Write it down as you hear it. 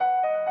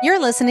You're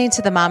listening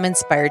to the Mom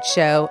Inspired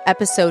Show,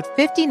 episode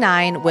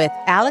 59 with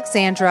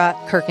Alexandra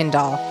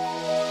Kirkendall.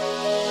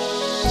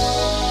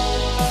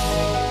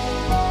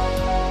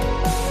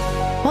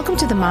 Welcome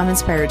to the Mom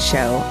Inspired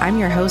Show. I'm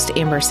your host,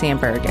 Amber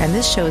Sandberg, and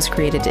this show is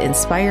created to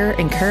inspire,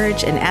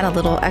 encourage, and add a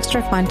little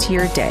extra fun to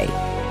your day.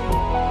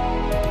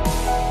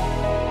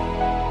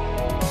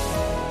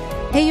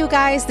 Hey, you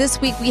guys,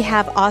 this week we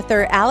have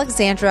author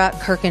Alexandra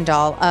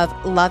Kirkendall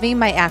of Loving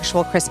My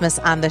Actual Christmas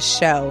on the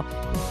show.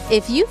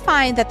 If you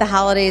find that the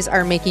holidays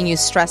are making you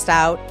stressed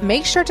out,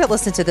 make sure to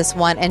listen to this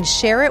one and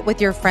share it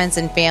with your friends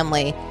and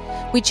family.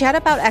 We chat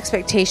about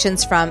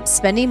expectations from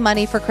spending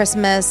money for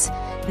Christmas,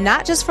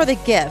 not just for the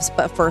gifts,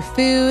 but for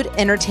food,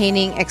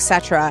 entertaining,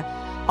 etc.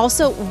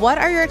 Also, what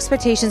are your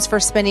expectations for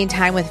spending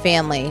time with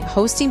family,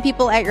 hosting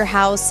people at your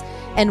house,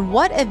 and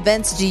what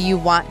events do you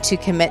want to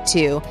commit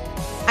to?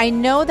 I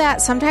know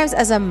that sometimes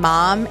as a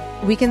mom,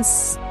 we can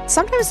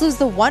sometimes lose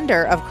the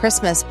wonder of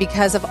Christmas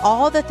because of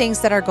all the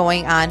things that are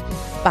going on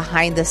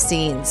behind the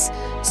scenes.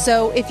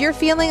 So if you're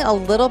feeling a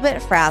little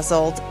bit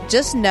frazzled,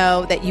 just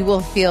know that you will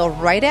feel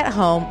right at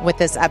home with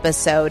this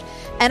episode.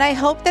 And I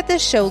hope that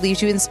this show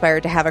leaves you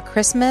inspired to have a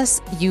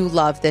Christmas you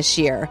love this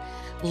year.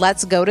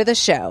 Let's go to the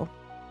show.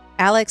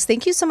 Alex,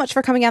 thank you so much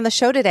for coming on the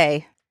show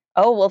today.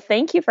 Oh, well,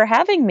 thank you for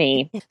having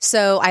me.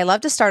 So I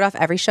love to start off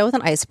every show with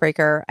an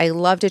icebreaker. I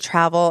love to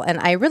travel, and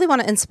I really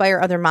want to inspire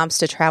other moms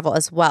to travel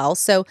as well.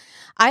 So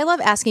I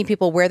love asking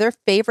people where their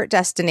favorite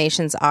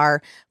destinations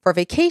are for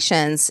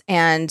vacations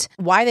and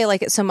why they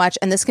like it so much.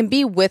 And this can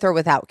be with or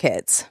without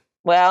kids.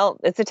 Well,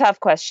 it's a tough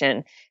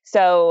question.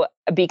 So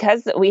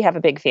because we have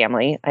a big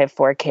family, I have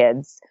 4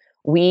 kids,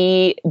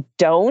 we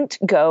don't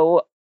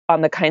go on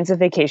the kinds of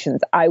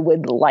vacations I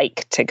would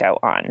like to go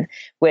on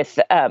with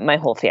my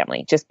whole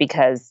family, just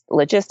because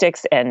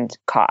logistics and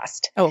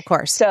cost. Oh, of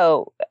course.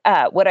 So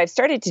what I've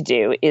started to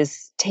do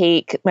is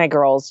take my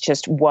girls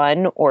just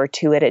 1 or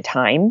 2 at a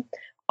time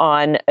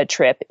on a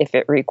trip if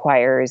it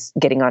requires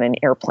getting on an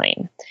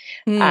airplane.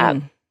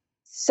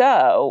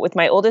 So with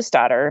my oldest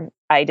daughter,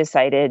 I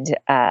decided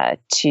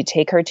to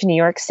take her to New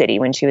York City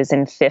when she was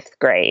in 5th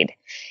grade.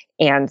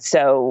 And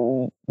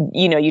so,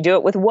 you do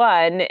it with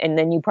 1 and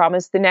then you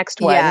promise the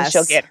next one, yes,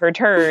 she'll get her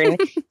turn.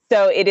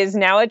 So it is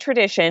now a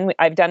tradition.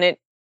 I've done it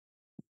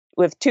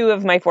with 2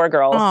 of my 4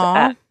 girls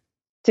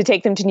to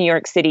take them to New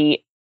York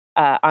City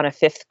on a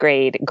 5th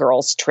grade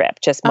girls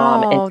trip, just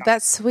mom and dad.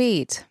 That's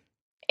sweet.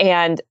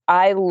 And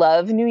I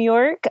love New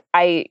York.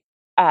 I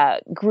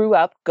grew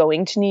up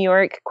going to New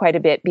York quite a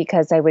bit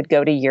because I would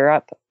go to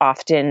Europe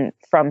often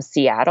from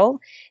Seattle.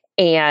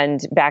 And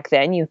back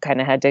then you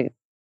kind of had to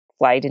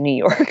fly to New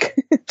York.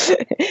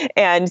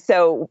 And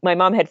so my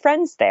mom had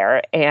friends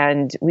there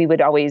and we would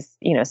always,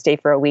 stay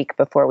for a week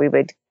before we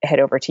would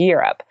head over to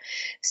Europe.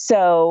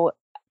 So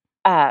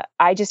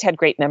I just had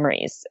great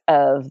memories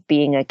of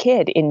being a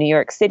kid in New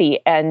York City.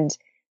 And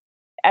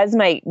as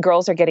my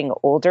girls are getting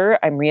older,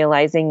 I'm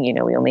realizing,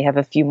 we only have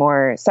a few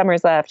more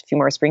summers left, a few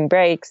more spring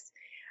breaks.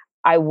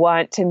 I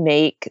want to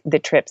make the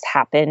trips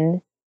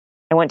happen.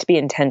 I want to be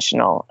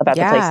intentional about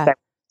the places I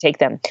take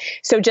them.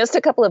 So just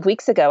a couple of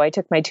weeks ago, I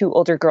took my 2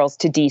 older girls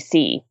to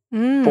DC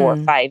for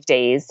 5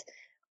 days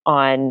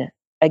on,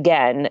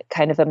 again,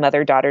 kind of a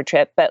mother-daughter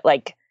trip, but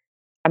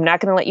I'm not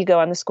going to let you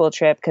go on the school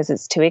trip because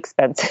it's too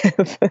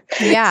expensive.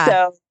 Yeah.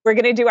 So we're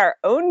going to do our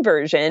own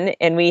version,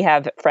 and we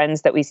have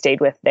friends that we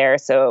stayed with there.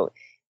 So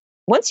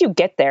once you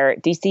get there,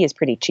 DC is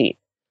pretty cheap.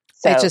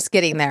 So it's just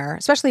getting there,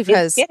 especially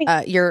because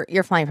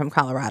you're flying from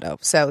Colorado.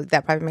 So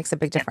that probably makes a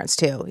big difference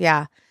too.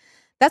 Yeah.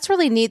 That's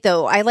really neat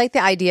though. I like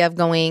the idea of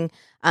going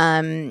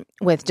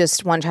with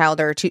just 1 child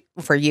or 2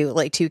 for you,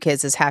 2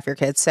 kids is half your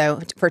kids.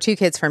 So for 2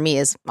 kids for me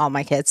is all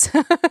my kids.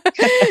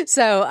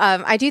 So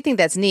I do think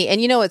that's neat.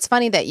 And it's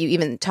funny that you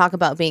even talk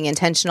about being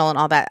intentional and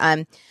all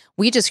that.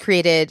 We just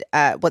created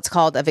what's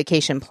called a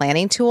vacation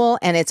planning tool,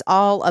 and it's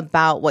all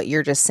about what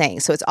you're just saying.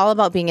 So it's all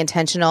about being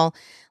intentional.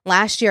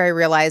 Last year, I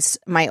realized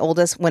my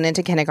oldest went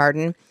into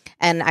kindergarten,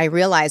 and I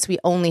realized we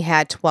only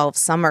had 12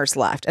 summers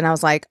left. And I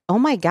was like, oh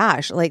my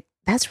gosh,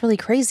 that's really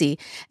crazy.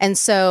 And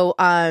so,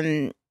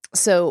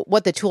 so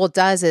what the tool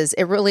does is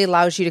it really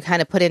allows you to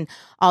kind of put in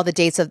all the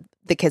dates of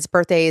the kids'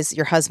 birthdays,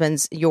 your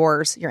husband's,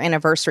 yours, your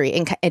anniversary,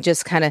 and it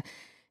just kind of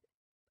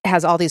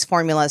has all these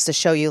formulas to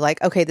show you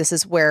okay, this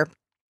is where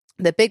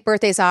the big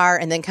birthdays are.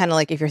 And then kind of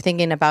if you're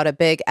thinking about a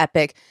big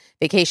epic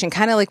vacation,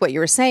 kind of like what you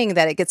were saying,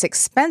 that it gets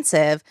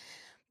expensive.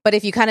 But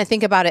if you kind of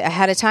think about it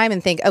ahead of time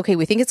and think, okay,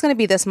 we think it's going to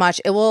be this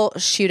much, it will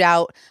shoot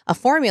out a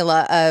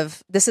formula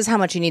of this is how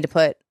much you need to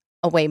put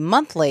away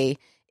monthly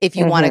if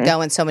you want to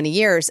go in so many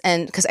years.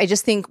 And because I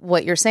just think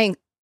what you're saying,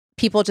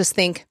 people just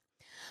think,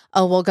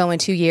 oh, we'll go in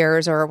 2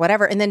 years or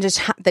whatever. And then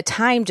just the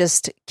time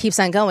just keeps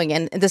on going.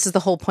 And this is the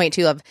whole point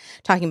too of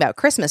talking about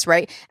Christmas,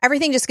 right?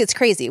 Everything just gets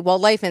crazy. Well,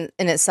 life in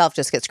itself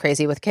just gets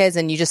crazy with kids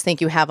and you just think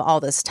you have all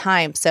this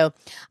time. So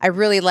I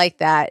really like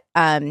that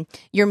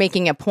you're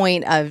making a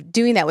point of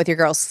doing that with your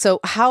girls. So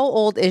how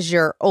old is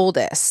your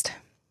oldest?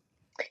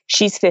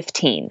 She's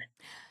 15.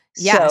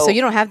 Yeah. So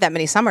you don't have that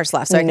many summers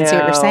left. So I can see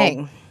what you're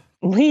saying.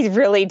 We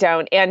really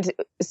don't. And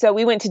so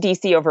we went to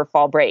DC over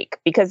fall break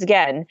because,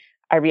 again,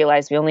 I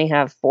realized we only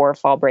have 4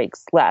 fall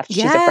breaks left.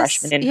 She's a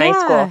freshman in high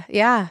school.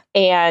 Yeah.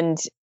 And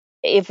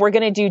if we're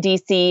going to do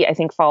DC, I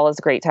think fall is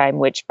a great time,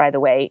 which, by the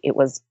way, it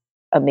was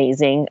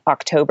amazing.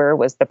 October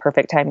was the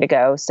perfect time to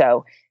go.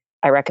 So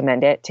I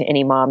recommend it to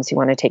any moms who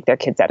want to take their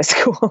kids out of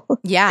school.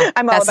 Yeah.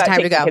 I'm all about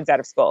taking kids out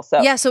of school.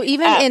 So yeah. So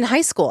even in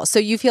high school, so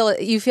you feel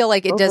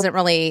like it doesn't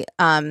really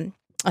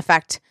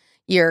affect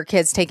your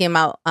kids taking them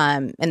out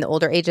in the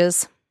older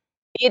ages?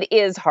 It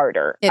is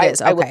harder. It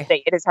is. Okay. I will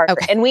say it is harder.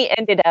 Okay. And we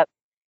ended up,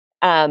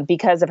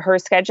 because of her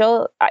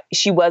schedule,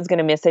 she was going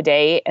to miss a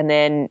day. And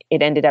then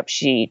it ended up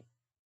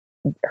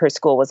her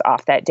school was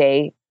off that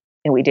day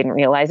and we didn't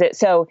realize it.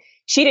 So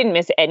she didn't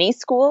miss any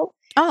school.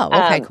 Oh,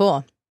 okay,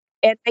 cool.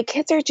 And my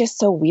kids are just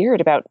so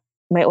weird about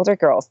my older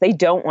girls. They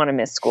don't want to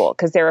miss school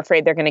because they're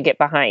afraid they're going to get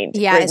behind.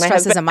 Yeah, it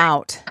stresses them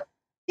out.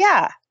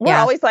 Yeah. We're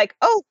always like,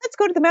 oh, let's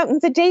go to the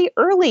mountains a day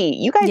early.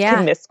 You guys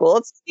can miss school.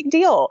 It's a big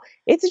deal.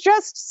 It's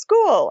just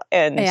school.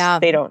 And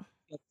they don't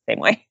feel the same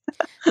way.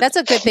 That's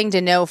a good thing to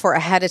know for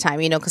ahead of time,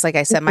 because like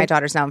I said, my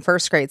daughter's now in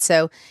first grade.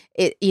 So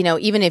it,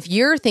 even if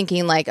you're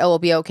thinking like, oh, we'll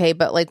be okay,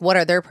 but like, what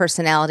are their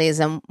personalities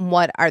and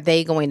what are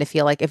they going to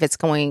feel like if it's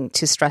going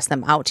to stress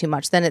them out too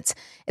much, then it's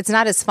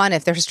not as fun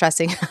if they're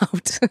stressing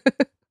out.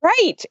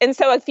 Right. And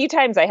so a few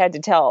times I had to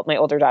tell my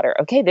older daughter,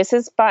 okay, this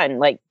is fun.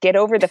 Like, get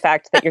over the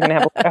fact that you're going to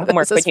have a lot of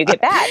homework when you get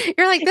back.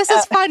 You're like, this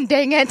is fun,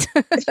 dang it.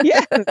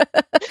 Yeah.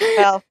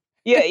 Well,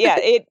 yeah.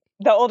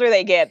 The older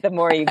they get, the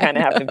more you kind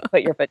of have to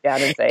put your foot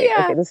down and say,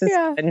 okay, this is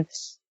fun.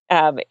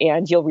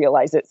 And you'll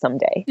realize it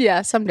someday.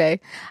 Yeah,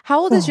 someday.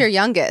 How old is your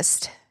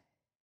youngest?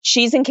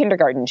 She's in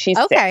kindergarten. She's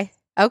 6.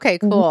 Okay,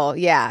 cool. Mm-hmm.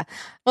 Yeah.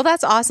 Well,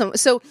 that's awesome.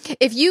 So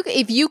if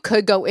you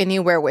could go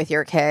anywhere with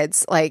your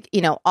kids, like,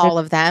 all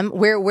of them,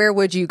 where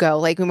would you go?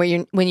 Like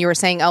when you were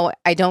saying, oh,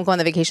 I don't go on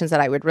the vacations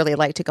that I would really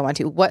like to go on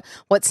to, what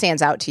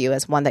stands out to you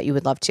as one that you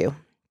would love to?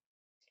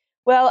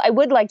 Well, I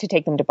would like to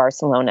take them to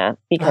Barcelona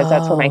because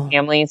that's where my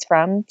family is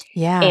from.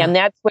 Yeah. And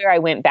that's where I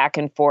went back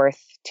and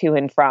forth to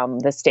and from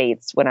the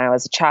States when I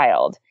was a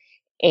child.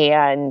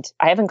 And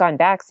I haven't gone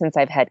back since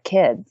I've had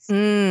kids.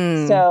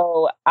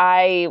 So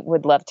I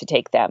would love to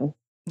take them.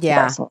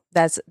 Yeah,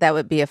 that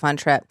would be a fun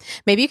trip.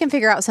 Maybe you can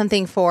figure out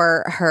something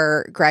for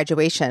her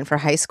graduation for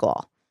high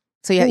school.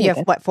 So you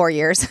have what, 4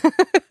 years?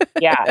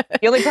 Yeah.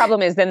 The only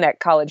problem is then that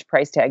college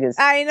price tag is.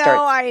 I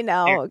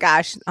know.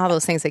 Gosh, all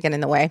those things that get in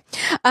the way.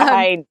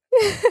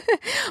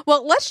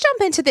 Well, let's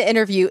jump into the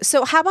interview.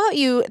 So how about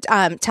you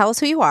tell us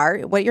who you are,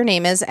 what your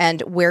name is,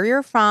 and where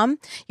you're from.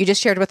 You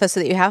just shared with us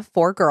that you have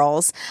 4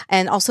 girls.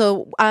 And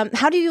also,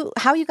 how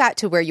you got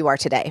to where you are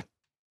today?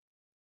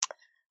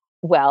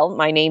 Well,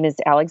 my name is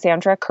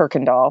Alexandra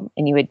Kirkendall,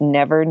 and you would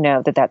never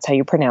know that that's how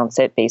you pronounce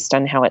it based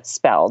on how it's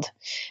spelled.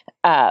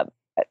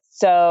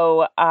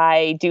 So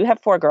I do have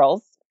 4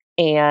 girls,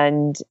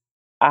 and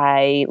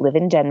I live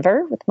in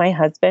Denver with my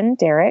husband,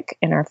 Derek,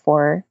 and our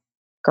 4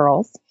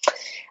 girls.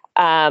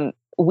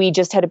 We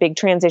just had a big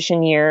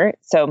transition year.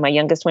 So my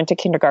youngest went to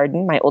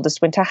kindergarten, my oldest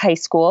went to high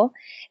school,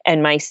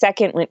 and my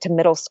second went to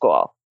middle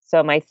school.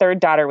 So my third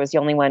daughter was the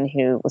only one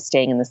who was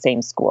staying in the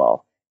same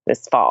school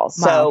this fall. Wow.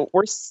 So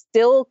we're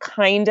still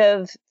kind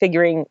of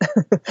figuring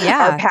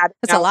our path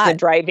out, the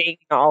driving,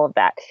 all of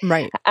that.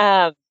 Right.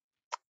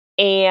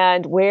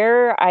 And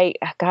where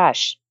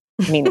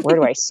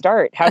do I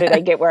start? How did I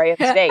get where I am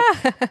today?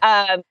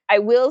 I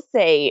will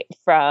say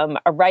from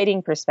a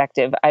writing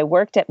perspective, I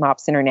worked at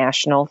MOPS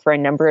International for a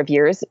number of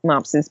years.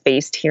 MOPS is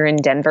based here in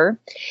Denver.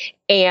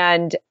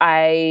 And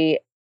I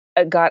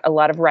got a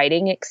lot of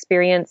writing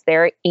experience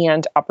there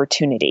and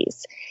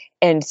opportunities.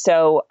 And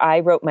so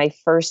I wrote my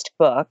first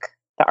book,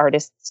 The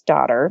Artist's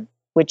Daughter,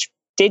 which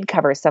did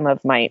cover some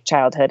of my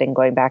childhood and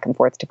going back and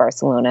forth to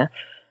Barcelona,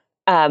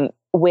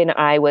 when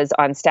I was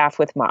on staff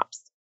with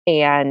MOPS.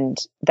 And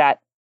that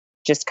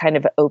just kind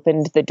of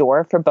opened the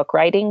door for book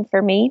writing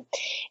for me.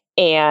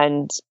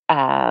 And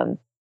now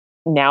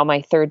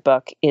my third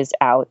book is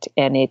out,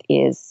 and it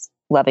is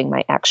Loving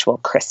My Actual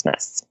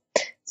Christmas.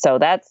 So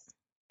that's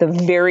the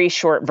very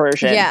short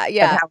version of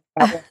how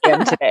I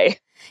am today.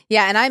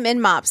 Yeah, and I'm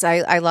in MOPS.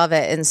 I love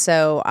it. And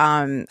so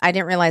I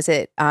didn't realize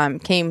it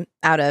came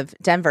out of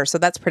Denver. So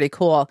that's pretty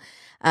cool.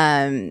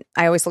 I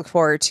always look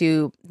forward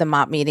to the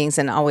MOP meetings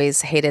and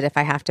always hate it if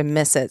I have to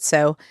miss it.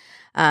 So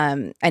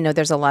I know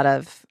there's a lot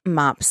of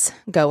MOPS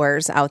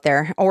goers out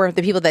there, or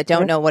the people that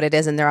don't know what it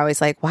is. And they're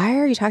always like, why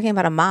are you talking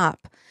about a MOP?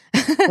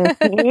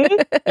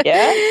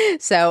 Yeah.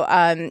 So,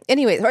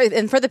 anyway,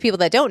 and for the people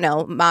that don't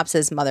know, MOPS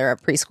is Mother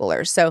of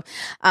Preschoolers. So,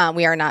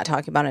 we are not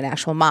talking about an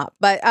actual MOP.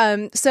 But,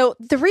 so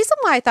the reason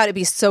why I thought it'd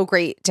be so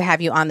great to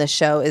have you on the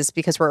show is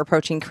because we're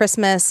approaching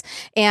Christmas.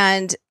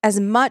 And as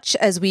much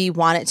as we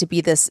want it to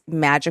be this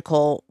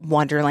magical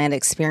Wonderland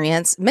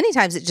experience, many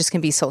times it just can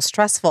be so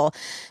stressful.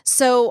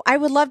 So I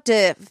would love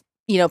to,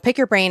 pick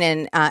your brain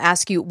and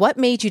ask you, what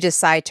made you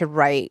decide to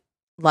write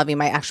Loving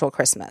My Actual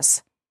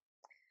Christmas?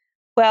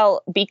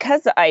 Well,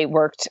 because I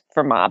worked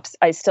for MOPS,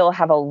 I still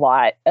have a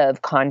lot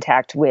of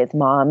contact with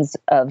moms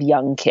of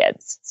young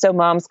kids. So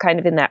moms kind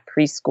of in that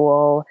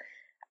preschool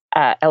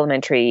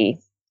elementary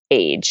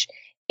age.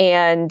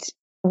 And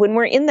when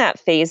we're in that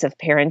phase of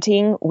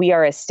parenting, we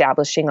are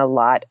establishing a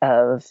lot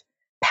of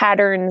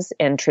patterns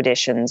and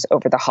traditions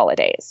over the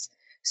holidays.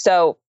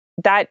 So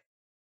that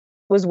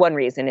was one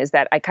reason, is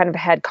that I kind of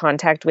had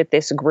contact with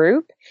this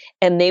group,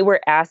 and they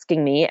were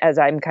asking me, as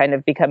I'm kind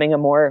of becoming a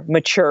more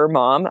mature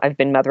mom, I've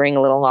been mothering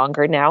a little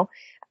longer now,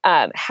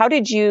 how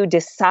did you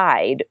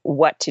decide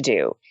what to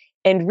do?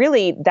 And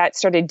really that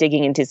started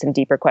digging into some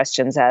deeper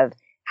questions of,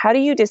 how do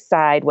you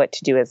decide what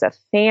to do as a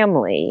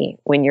family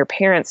when your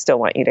parents still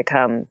want you to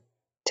come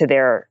to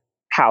their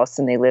house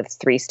and they live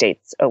 3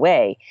 states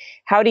away?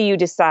 How do you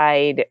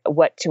decide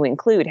what to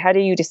include? How do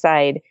you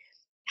decide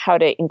how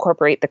to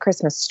incorporate the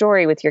Christmas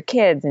story with your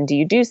kids? And do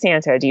you do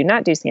Santa? Do you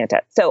not do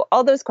Santa? So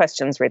all those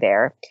questions were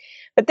there.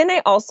 But then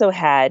I also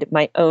had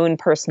my own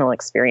personal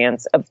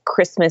experience of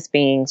Christmas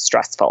being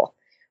stressful,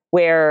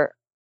 where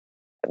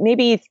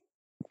maybe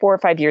 4 or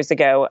 5 years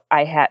ago,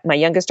 my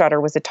youngest daughter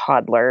was a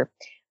toddler.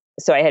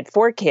 So I had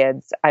 4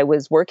 kids. I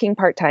was working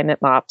part-time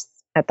at MOPS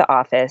at the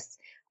office.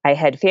 I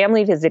had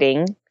family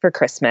visiting for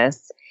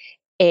Christmas.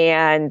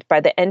 And by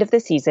the end of the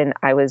season,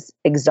 I was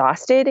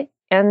exhausted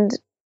and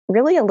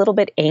really a little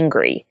bit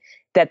angry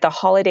that the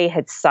holiday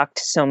had sucked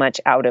so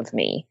much out of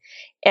me.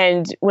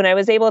 And when I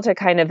was able to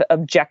kind of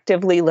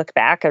objectively look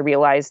back, I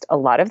realized a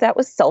lot of that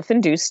was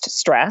self-induced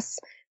stress,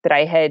 that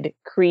I had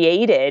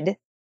created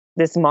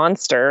this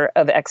monster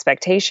of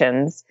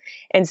expectations.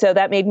 And so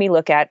that made me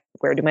look at,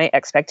 where do my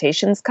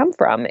expectations come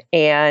from?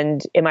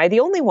 And am I the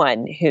only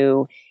one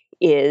who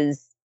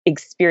is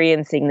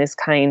experiencing this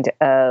kind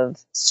of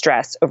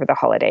stress over the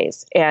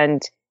holidays?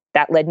 And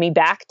that led me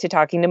back to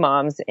talking to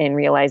moms and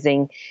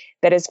realizing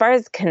that as far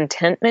as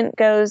contentment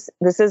goes,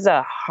 this is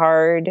a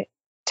hard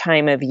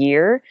time of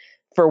year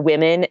for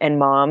women and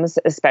moms,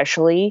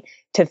 especially,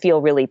 to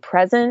feel really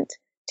present,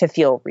 to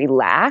feel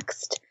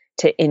relaxed,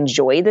 to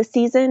enjoy the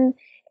season.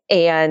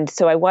 And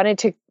so I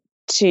wanted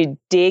to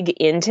dig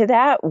into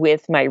that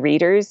with my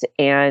readers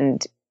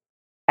and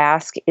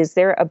ask, is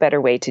there a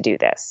better way to do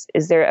this?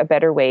 Is there a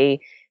better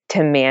way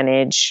to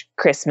manage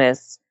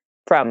Christmas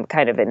from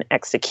kind of an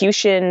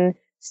execution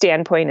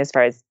standpoint, as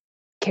far as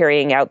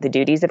carrying out the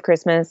duties of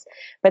Christmas?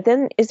 But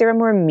then, is there a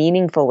more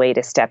meaningful way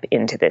to step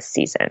into this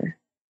season?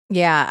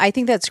 Yeah, I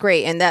think that's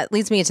great. And that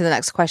leads me into the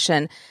next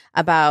question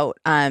about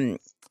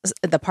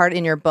the part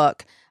in your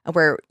book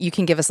where you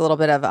can give us a little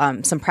bit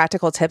of some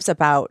practical tips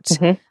about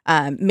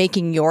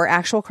making your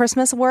actual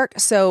Christmas work.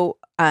 So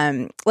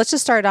let's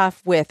just start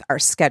off with our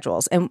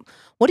schedules. And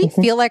what do you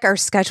feel like our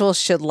schedules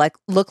should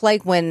look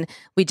like when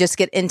we just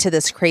get into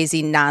this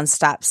crazy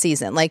nonstop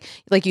season? Like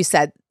you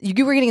said,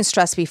 you were getting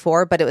stressed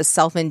before, but it was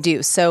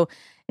self-induced. So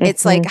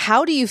it's like,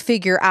 how do you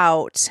figure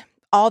out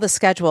all the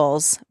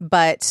schedules,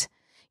 but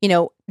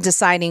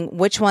deciding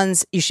which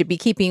ones you should be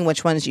keeping,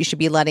 which ones you should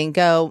be letting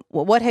go?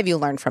 What have you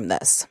learned from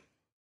this?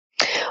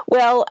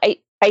 Well,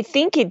 I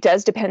think it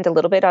does depend a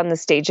little bit on the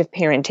stage of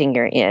parenting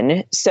you're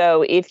in.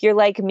 So if you're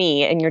like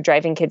me and you're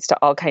driving kids to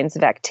all kinds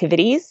of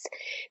activities,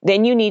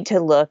 then you need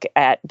to look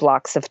at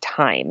blocks of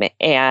time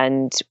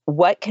and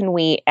what can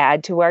we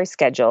add to our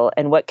schedule,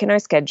 and what can our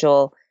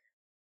schedule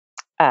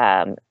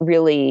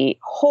really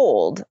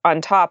hold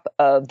on top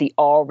of the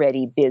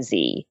already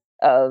busy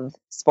of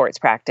sports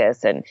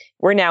practice. And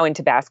we're now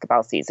into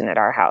basketball season at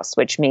our house,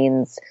 which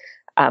means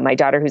my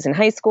daughter who's in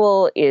high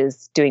school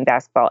is doing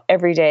basketball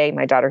every day.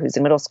 My daughter who's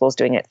in middle school is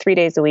doing it 3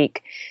 days a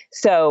week.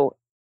 So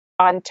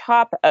on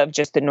top of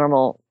just the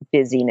normal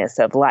busyness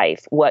of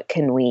life, what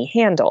can we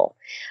handle?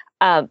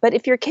 But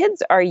if your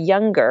kids are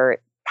younger,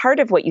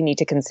 part of what you need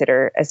to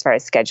consider as far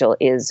as schedule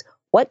is,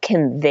 what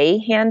can they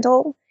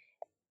handle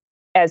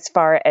as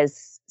far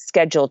as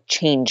schedule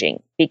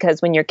changing?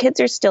 Because when your kids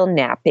are still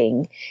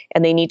napping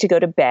and they need to go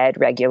to bed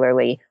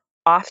regularly,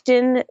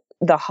 often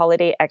the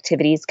holiday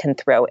activities can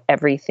throw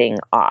everything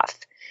off,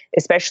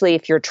 especially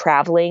if you're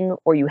traveling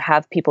or you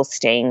have people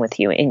staying with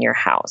you in your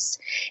house.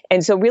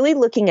 And so really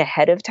looking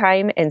ahead of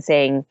time and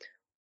saying,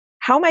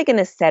 how am I going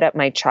to set up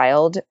my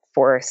child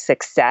for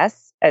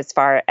success as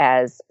far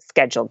as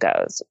schedule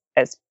goes,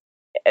 as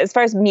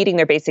far as meeting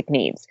their basic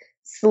needs,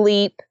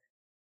 sleep,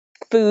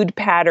 food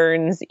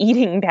patterns,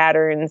 eating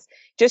patterns,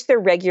 just their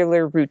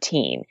regular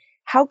routine?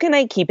 How can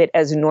I keep it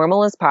as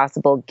normal as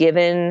possible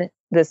given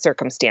the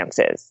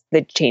circumstances,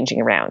 the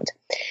changing around?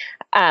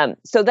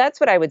 So that's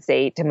what I would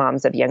say to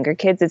moms of younger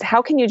kids, is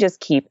how can you just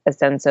keep a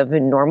sense of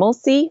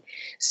normalcy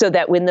so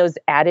that when those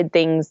added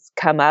things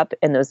come up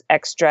and those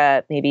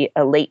extra, maybe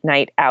a late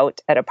night out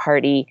at a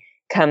party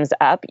comes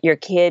up, your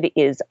kid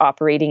is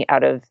operating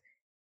out of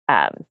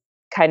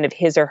kind of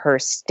his or her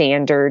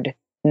standard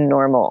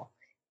normal,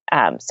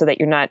 so that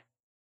you're not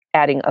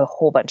adding a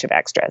whole bunch of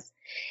extras.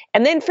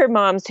 And then for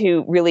moms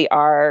who really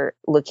are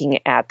looking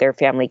at their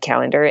family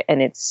calendar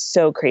and it's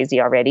so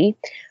crazy already,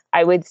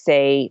 I would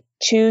say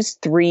choose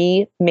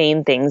 3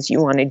 main things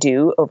you want to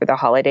do over the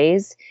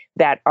holidays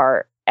that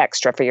are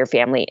extra for your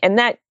family. And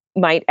that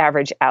might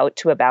average out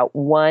to about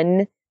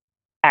 1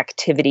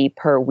 activity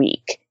per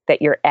week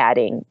that you're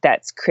adding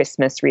that's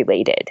Christmas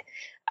related.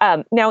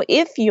 Now,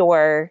 if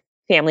your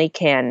family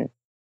can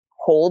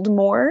hold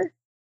more,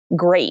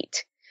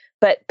 great.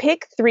 But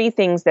pick 3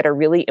 things that are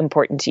really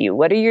important to you.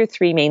 What are your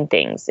 3 main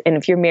things? And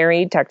if you're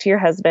married, talk to your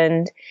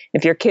husband.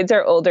 If your kids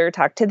are older,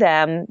 talk to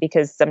them,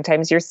 because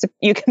sometimes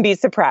you can be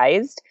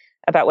surprised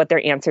about what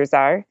their answers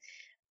are.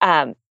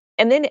 And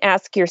then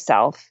ask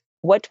yourself,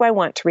 what do I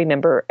want to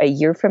remember a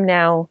year from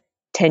now,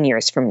 10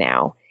 years from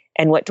now?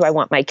 And what do I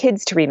want my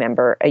kids to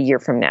remember a year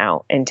from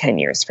now and 10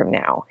 years from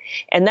now?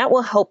 And that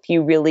will help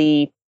you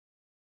really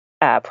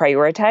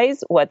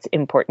prioritize what's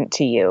important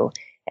to you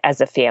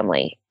as a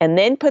family. And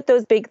then put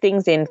those big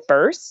things in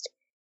first.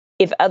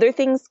 If other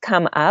things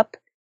come up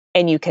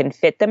and you can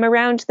fit them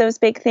around those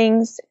big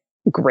things,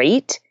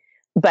 great.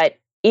 But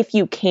if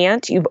you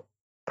can't, you've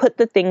put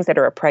the things that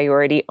are a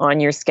priority on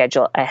your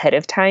schedule ahead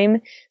of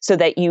time so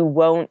that you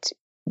won't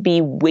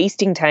be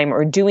wasting time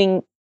or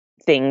doing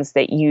things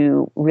that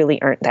you really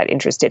aren't that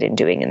interested in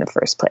doing in the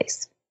first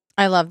place.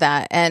 I love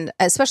that. And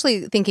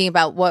especially thinking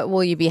about what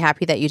will you be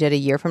happy that you did a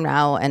year from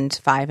now and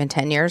 5 and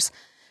 10 years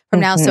from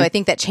now. So I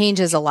think that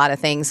changes a lot of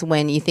things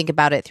when you think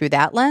about it through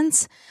that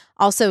lens.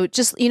 Also,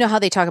 just, how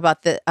they talk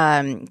about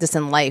this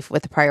in life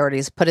with the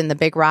priorities, put in the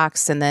big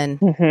rocks and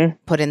then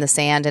put in the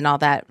sand and all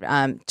that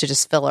to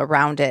just fill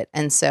around it.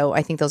 And so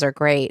I think those are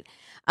great.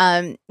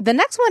 The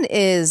next one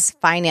is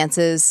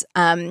finances.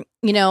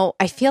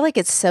 I feel like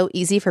it's so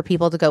easy for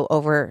people to go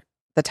over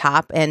the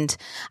top. And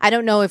I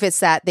don't know if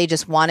it's that they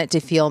just want it to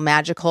feel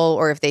magical,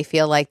 or if they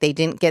feel like they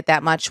didn't get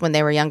that much when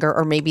they were younger,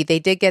 or maybe they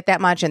did get that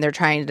much and they're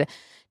trying to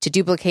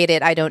duplicate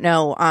it. I don't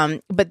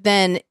know. But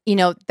then,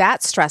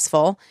 that's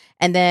stressful.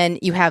 And then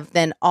you have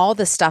then all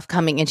the stuff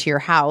coming into your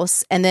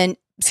house. And then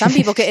some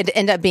people could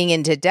end up being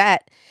into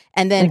debt.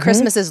 And then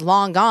Christmas is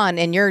long gone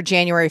and you're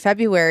January,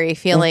 February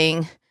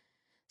feeling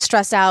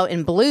stressed out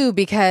and blue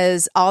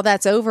because all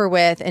that's over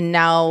with. And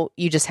now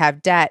you just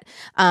have debt.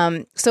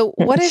 So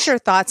what is your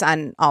thoughts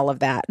on all of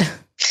that?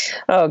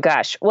 Oh,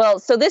 gosh. Well,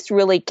 so this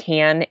really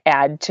can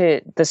add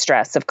to the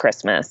stress of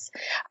Christmas.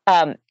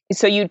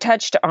 So you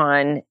touched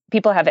on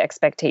people have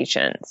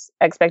expectations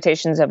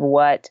of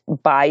what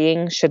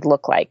buying should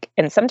look like.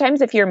 And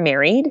sometimes if you're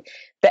married,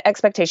 the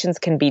expectations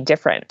can be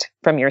different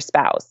from your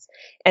spouse.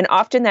 And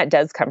often that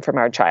does come from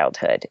our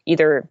childhood.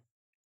 Either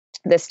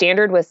the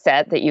standard was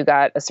set that you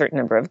got a certain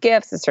number of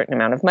gifts, a certain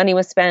amount of money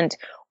was spent,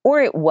 or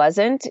it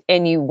wasn't,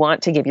 and you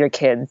want to give your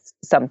kids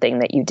something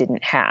that you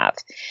didn't have.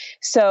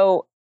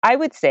 So I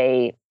would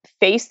say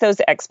face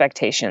those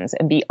expectations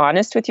and be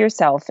honest with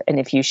yourself. And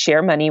if you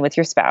share money with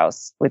your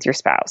spouse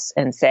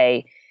and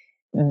say,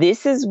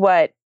 this is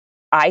what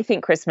I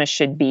think Christmas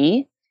should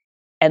be.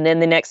 And then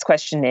the next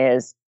question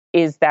is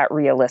that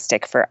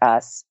realistic for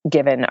us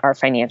given our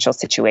financial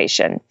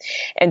situation?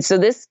 And so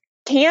this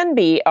can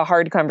be a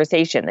hard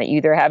conversation that you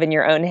either have in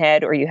your own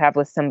head or you have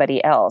with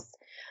somebody else.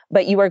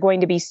 But you are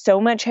going to be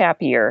so much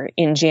happier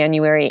in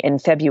January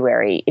and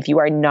February if you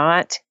are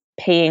not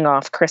paying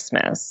off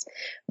Christmas,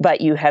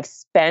 but you have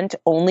spent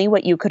only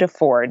what you could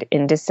afford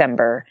in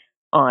December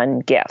on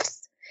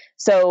gifts.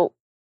 So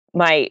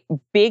my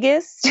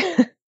biggest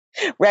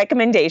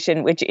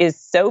recommendation, which is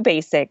so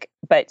basic,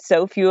 but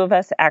so few of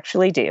us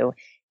actually do,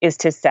 is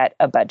to set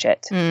a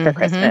budget for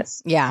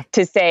Christmas. Yeah.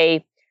 To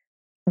say,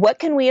 what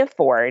can we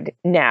afford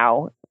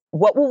now?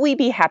 What will we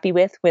be happy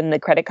with when the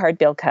credit card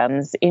bill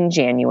comes in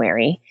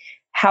January?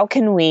 How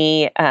can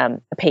we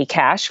pay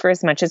cash for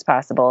as much as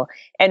possible?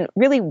 And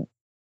really,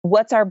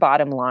 what's our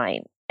bottom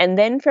line? And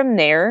then from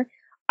there,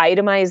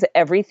 itemize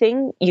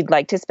everything you'd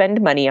like to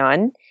spend money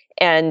on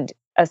and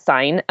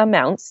assign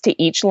amounts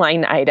to each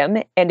line item.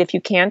 And if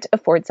you can't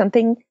afford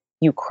something,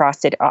 you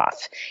cross it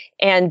off.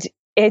 And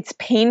it's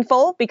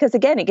painful because,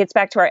 again, it gets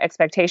back to our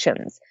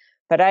expectations.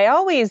 But I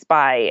always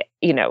buy,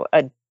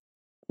 a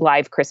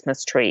live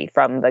Christmas tree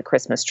from the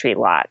Christmas tree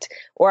lot,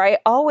 or I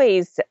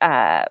always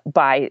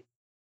buy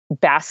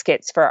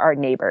baskets for our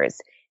neighbors.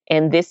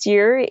 And this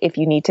year, if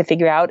you need to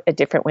figure out a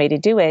different way to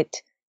do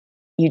it,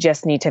 you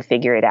just need to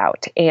figure it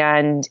out.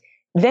 And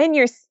then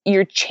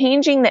you're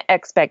changing the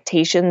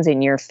expectations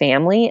in your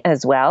family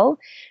as well.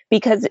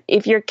 Because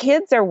if your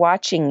kids are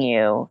watching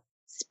you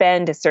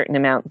spend a certain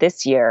amount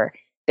this year,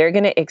 they're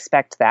going to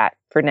expect that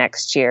for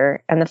next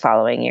year and the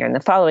following year and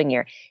the following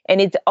year. And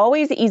it's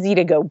always easy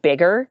to go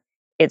bigger.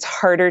 It's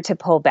harder to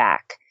pull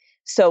back.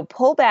 So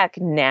pull back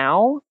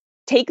now.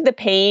 Take the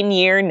pain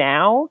year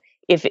now,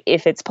 if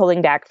it's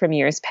pulling back from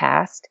years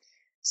past,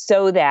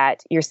 so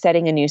that you're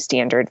setting a new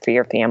standard for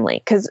your family.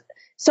 Because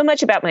so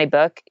much about my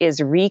book is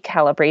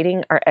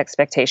recalibrating our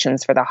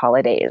expectations for the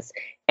holidays.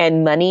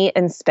 And money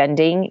and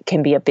spending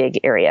can be a big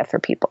area for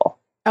people.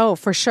 Oh,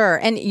 for sure.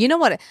 And you know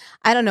what?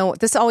 I don't know.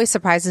 This always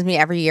surprises me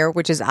every year,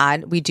 which is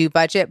odd. We do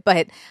budget,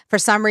 but for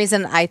some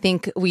reason, I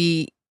think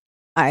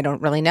I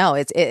don't really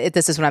know.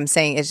 This is what I'm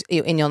saying is,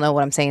 and you'll know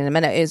what I'm saying in a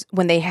minute, is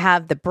when they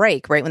have the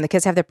break, right? When the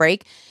kids have the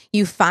break,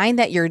 you find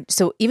that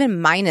so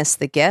even minus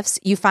the gifts,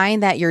 you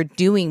find that you're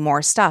doing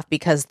more stuff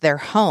because they're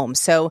home.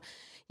 So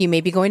you may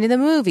be going to the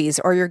movies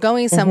or you're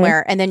going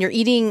somewhere and then you're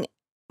eating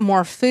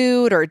more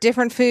food or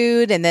different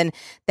food. And then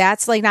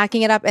that's like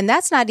knocking it up. And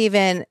that's not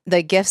even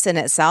the gifts in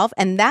itself.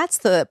 And that's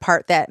the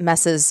part that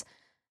messes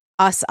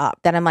us up,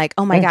 that I'm like,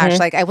 oh my gosh,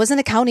 like I wasn't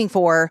accounting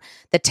for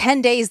the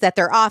 10 days that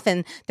they're off,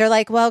 and they're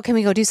like, well, can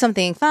we go do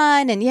something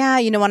fun? And yeah,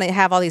 want to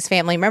have all these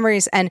family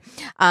memories. And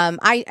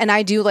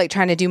I do like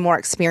trying to do more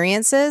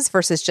experiences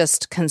versus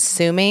just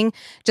consuming,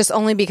 just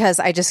only because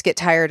I just get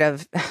tired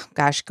of,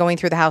 gosh, going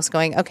through the house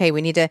going, okay,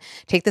 we need to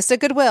take this to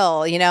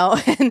Goodwill, and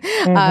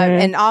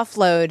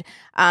offload.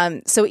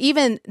 So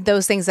even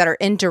those things that are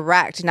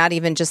indirect, not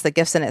even just the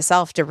gifts in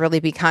itself, to really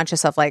be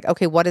conscious of like,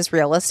 okay, what is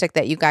realistic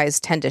that you guys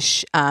tend to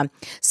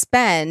spend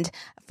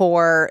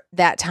for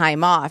that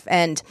time off?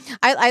 And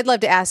I'd love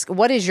to ask,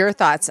 what is your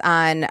thoughts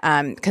on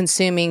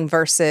consuming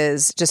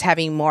versus just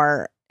having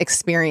more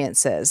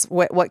experiences?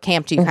 What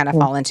camp do you kind of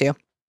fall into?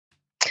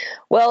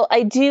 Well,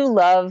 I do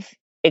love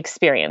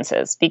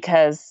experiences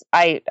because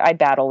I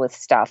battle with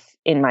stuff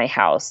in my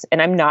house,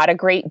 and I'm not a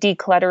great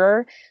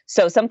declutterer.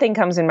 So something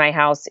comes in my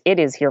house, it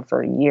is here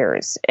for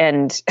years.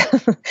 And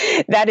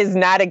that is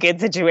not a good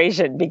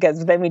situation,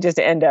 because then we just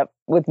end up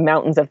with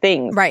mountains of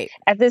things. Right.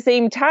 At the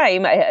same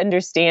time, I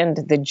understand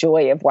the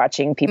joy of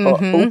watching people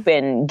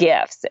open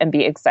gifts and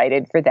be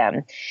excited for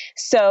them.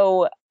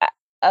 So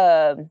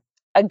a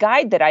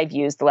guide that I've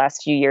used the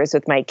last few years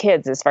with my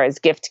kids as far as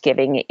gift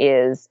giving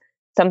is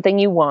something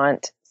you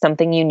want,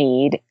 something you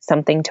need,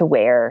 something to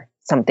wear,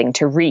 something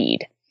to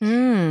read.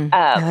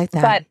 I like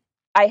that. But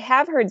I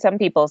have heard some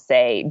people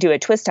say, do a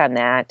twist on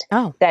that,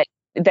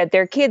 that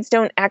their kids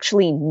don't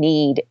actually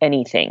need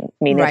anything.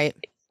 I mean, if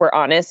we're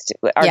honest,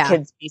 our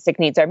kids' basic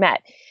needs are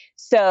met.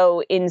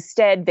 So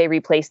instead, they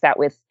replace that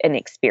with an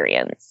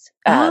experience.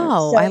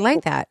 So I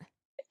like that.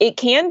 It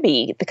can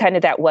be the kind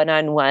of that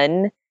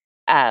one-on-one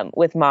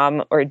with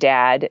mom or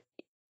dad,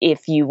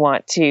 if you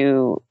want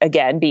to,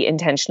 again, be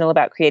intentional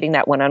about creating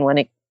that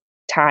one-on-one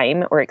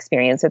time or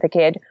experience with a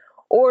kid,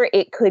 or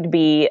it could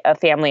be a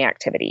family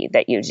activity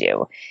that you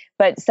do,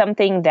 but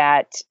something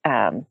that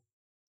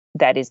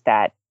that is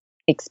that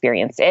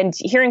experience. And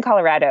here in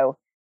Colorado,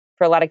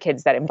 for a lot of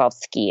kids, that involves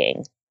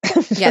skiing.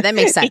 Yeah, that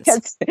makes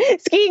sense.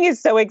 Because skiing is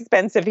so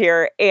expensive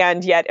here,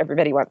 and yet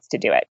everybody wants to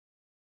do it.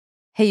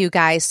 Hey, you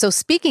guys. So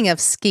speaking of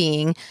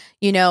skiing,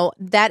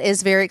 that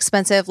is very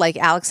expensive, like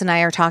Alex and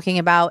I are talking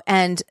about.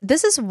 And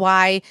this is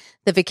why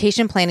the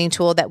vacation planning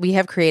tool that we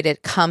have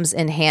created comes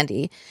in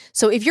handy.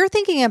 So if you're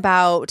thinking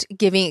about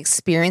giving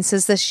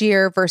experiences this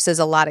year versus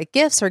a lot of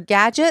gifts or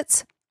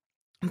gadgets,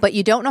 but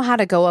you don't know how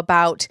to go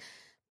about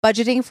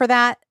budgeting for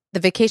that,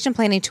 the vacation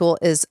planning tool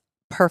is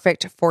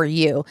perfect for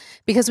you,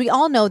 because we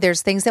all know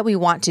there's things that we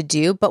want to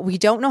do, but we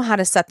don't know how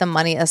to set the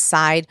money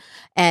aside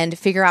and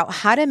figure out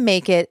how to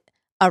make it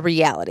a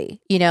reality.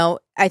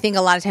 I think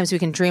a lot of times we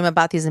can dream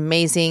about these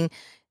amazing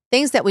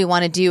things that we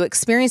want to do,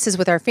 experiences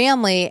with our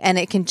family, and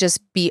it can just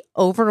be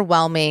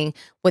overwhelming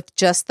with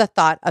just the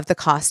thought of the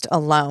cost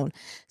alone.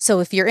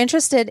 So if you're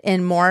interested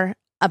in more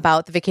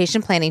about the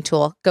vacation planning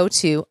tool, go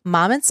to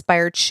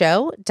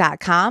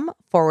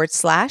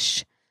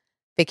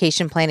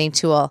mominspiredshow.com/vacation planning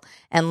tool.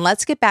 And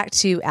let's get back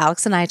to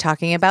Alex and I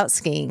talking about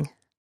skiing.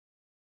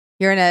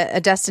 You're in a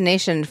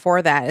destination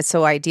for that. It's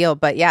so ideal.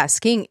 But yeah,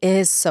 skiing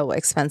is so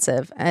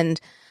expensive. And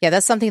yeah,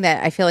 that's something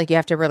that I feel like you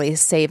have to really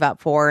save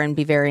up for and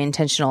be very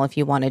intentional if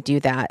you want to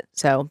do that.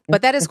 So,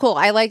 but that is cool.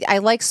 I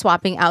like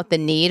swapping out the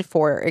need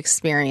for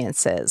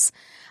experiences.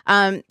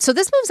 So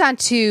this moves on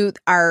to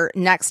our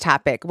next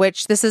topic,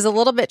 which this is a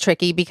little bit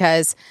tricky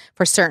because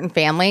for certain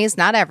families,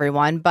 not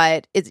everyone,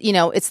 but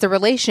it's the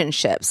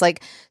relationships.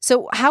 Like,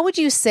 so how would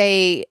you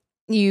say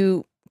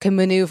you can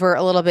maneuver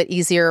a little bit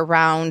easier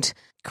around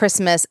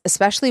Christmas,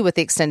 especially with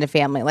the extended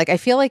family? Like, I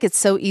feel like it's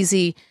so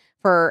easy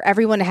for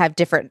everyone to have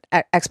different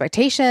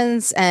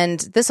expectations, and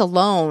this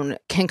alone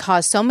can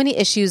cause so many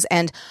issues.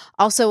 And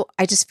also,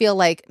 I just feel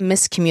like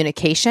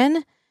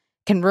miscommunication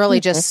can really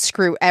just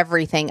screw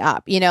everything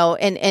up,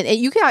 and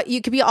you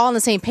could be all on the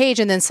same page,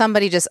 and then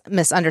somebody just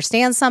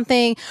misunderstands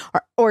something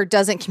or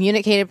doesn't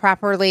communicate it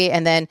properly,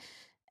 and then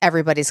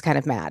everybody's kind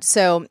of mad.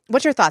 So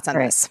what's your thoughts on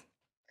this?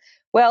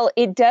 Well,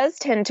 it does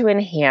tend to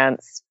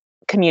enhance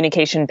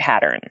communication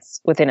patterns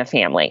within a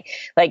family.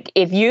 Like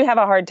if you have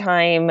a hard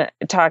time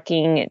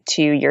talking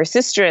to your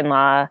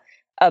sister-in-law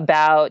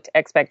about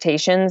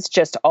expectations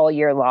just all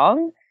year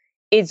long,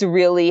 it's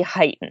really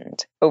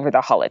heightened over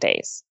the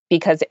holidays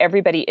because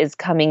everybody is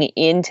coming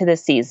into the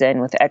season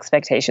with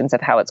expectations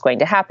of how it's going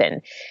to happen.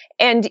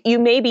 And you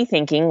may be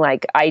thinking,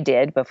 like I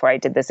did before I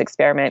did this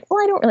experiment,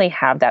 well, I don't really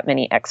have that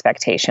many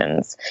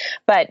expectations.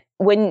 But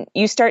when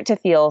you start to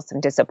feel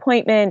some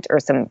disappointment or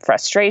some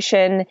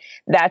frustration,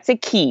 that's a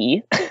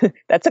key.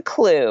 That's a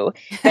clue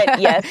that,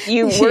 yes,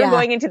 you were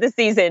going into the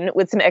season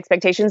with some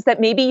expectations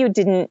that maybe you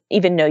didn't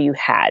even know you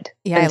had.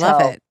 Yeah, I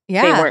love it.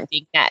 Yeah. They weren't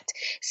being met.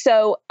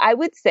 So I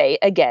would say,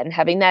 again,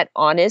 having that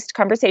honest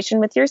conversation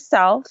with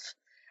yourself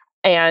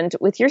and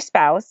with your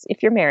spouse,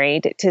 if you're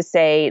married, to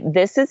say,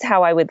 this is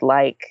how I would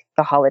like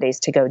the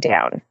holidays to go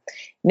down.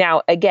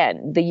 Now,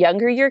 again, the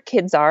younger your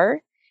kids are,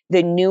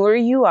 the newer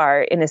you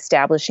are in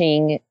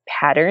establishing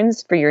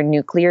patterns for your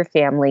nuclear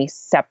family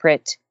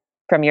separate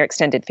from your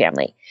extended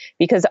family.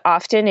 Because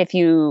often if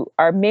you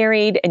are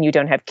married and you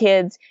don't have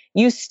kids,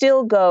 you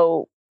still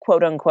go,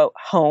 quote unquote,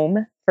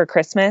 home for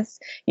Christmas.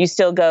 You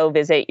still go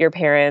visit your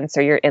parents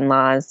or your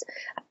in-laws,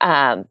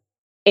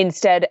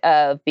 instead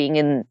of being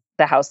in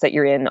the house that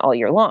you're in all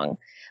year long.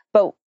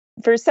 But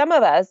for some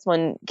of us,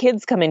 when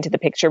kids come into the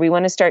picture, we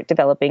want to start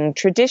developing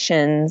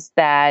traditions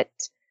that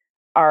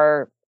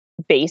are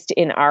based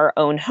in our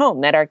own home,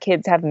 that our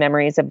kids have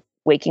memories of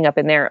waking up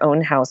in their own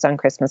house on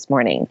Christmas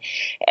morning.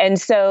 And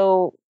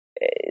so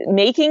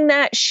making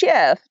that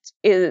shift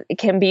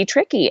can be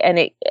tricky, and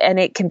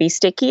it can be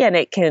sticky, and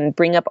it can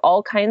bring up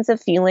all kinds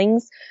of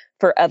feelings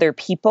for other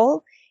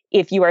people.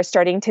 If you are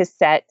starting to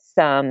set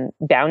some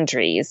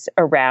boundaries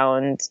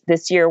around,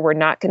 this year, we're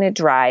not going to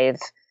drive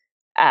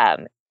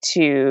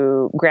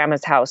to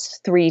grandma's house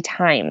 3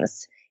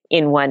 times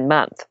in 1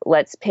 month.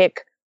 Let's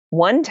pick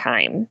one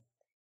time,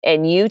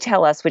 and you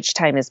tell us which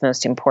time is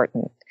most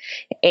important,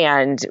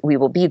 and we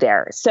will be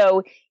there.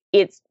 So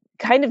it's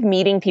kind of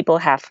meeting people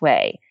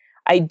halfway.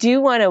 I do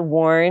want to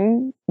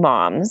warn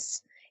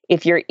moms,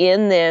 if you're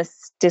in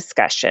this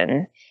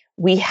discussion,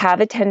 we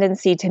have a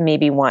tendency to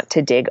maybe want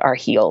to dig our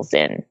heels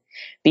in,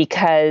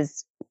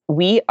 because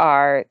we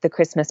are the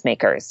Christmas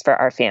makers for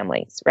our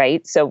families,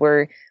 right? So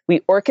we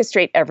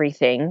orchestrate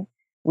everything.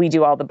 We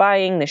do all the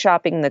buying, the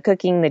shopping, the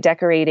cooking, the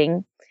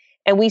decorating,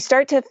 and we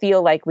start to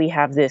feel like we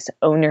have this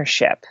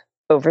ownership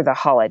over the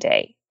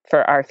holiday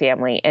for our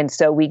family. And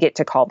so we get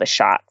to call the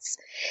shots.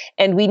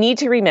 And we need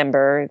to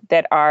remember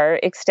that our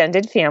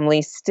extended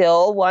family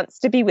still wants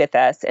to be with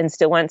us and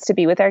still wants to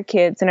be with our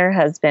kids and our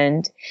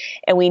husband.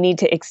 And we need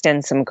to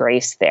extend some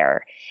grace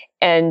there.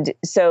 And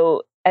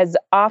so as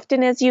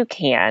often as you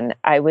can,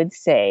 I would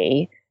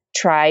say,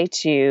 try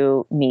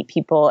to meet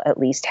people at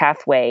least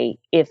halfway,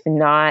 if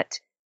not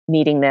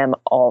meeting them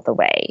all the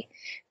way,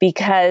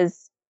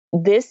 because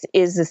this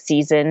is a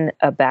season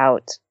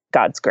about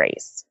God's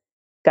grace.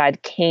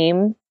 God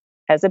came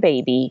as a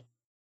baby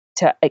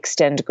to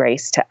extend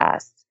grace to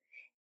us.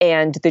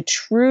 And the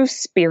true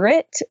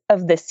spirit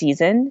of the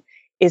season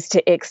is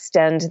to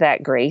extend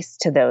that grace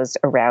to those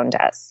around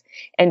us.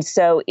 And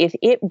so if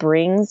it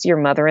brings your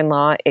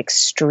mother-in-law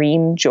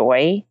extreme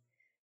joy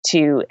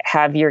to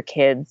have your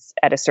kids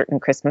at a certain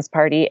Christmas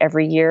party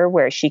every year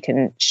where she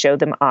can show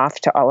them off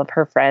to all of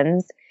her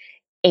friends,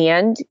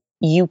 and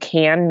you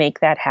can make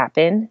that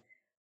happen,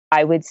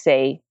 I would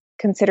say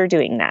consider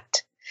doing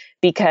that,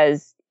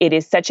 because it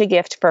is such a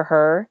gift for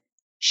her.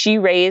 She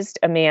raised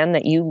a man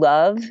that you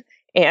love.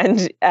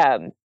 And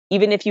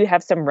even if you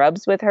have some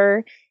rubs with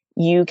her,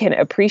 you can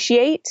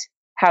appreciate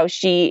how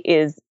she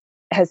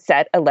has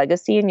set a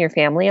legacy in your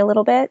family a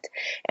little bit.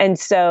 And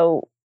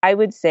so I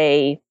would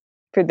say,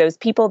 for those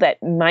people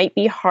that might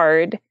be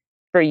hard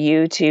for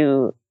you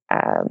to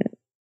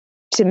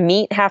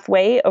meet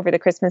halfway over the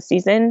Christmas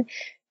season,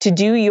 to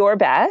do your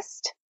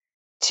best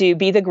to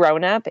be the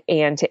grown-up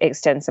and to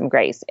extend some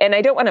grace. And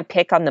I don't want to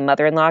pick on the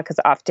mother-in-law, because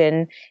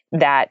often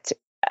that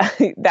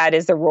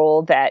is a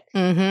role that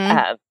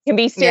can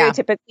be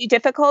stereotypically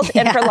difficult.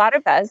 Yeah. And for a lot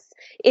of us,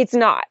 it's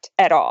not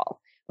at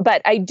all.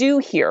 But I do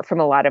hear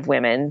from a lot of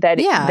women that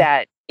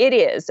it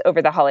is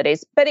over the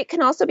holidays, but it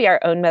can also be our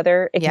own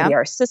mother. It can be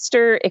our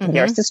sister. It can be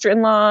our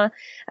sister-in-law.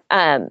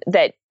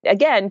 That,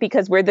 again,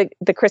 because we're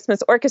the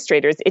Christmas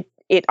orchestrators,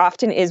 it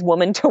often is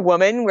woman to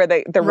woman where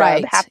the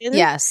rub happens.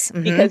 Yes.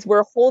 Because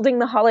we're holding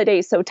the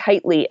holiday so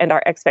tightly and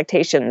our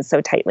expectations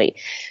so tightly.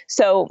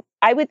 So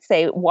I would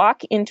say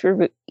walk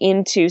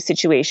into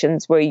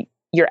situations where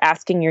you're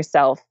asking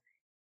yourself,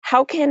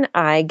 how can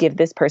I give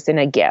this person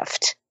a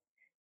gift?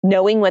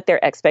 Knowing what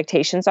their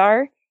expectations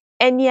are,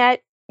 and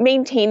yet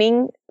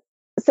maintaining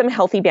some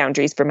healthy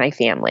boundaries for my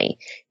family.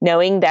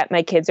 Knowing that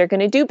my kids are going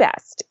to do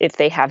best if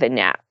they have a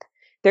nap.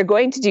 They're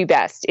going to do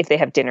best if they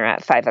have dinner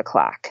at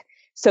 5:00.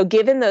 So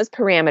given those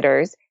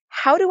parameters,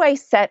 how do I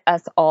set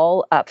us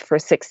all up for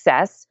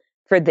success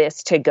for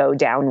this to go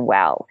down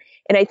well?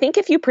 And I think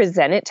if you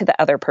present it to the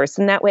other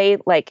person that way,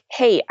 like,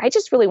 hey, I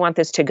just really want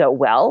this to go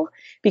well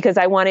because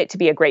I want it to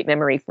be a great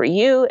memory for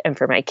you and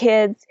for my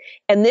kids.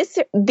 And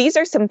these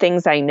are some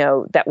things I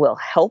know that will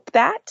help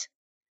that.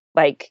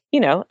 Like,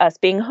 us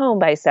being home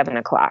by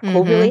 7:00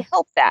 will really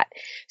help that.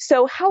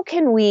 So how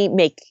can we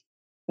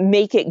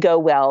make it go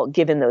well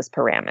given those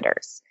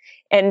parameters?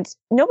 And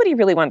nobody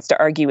really wants to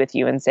argue with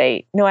you and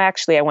say, no,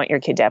 actually, I want your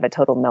kid to have a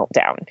total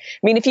meltdown.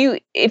 I mean,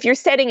 if you're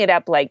setting it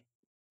up like,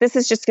 this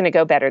is just going to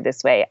go better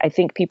this way, I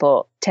think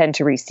people tend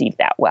to receive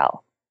that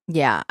well.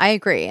 Yeah, I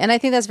agree. And I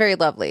think that's very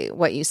lovely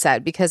what you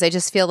said, because I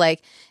just feel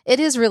like it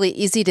is really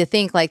easy to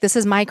think like, this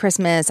is my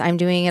Christmas, I'm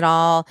doing it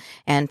all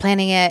and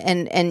planning it.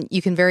 And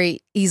you can very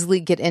easily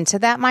get into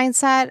that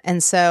mindset.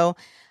 And so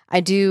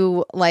I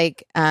do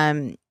like,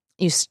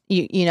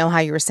 you know how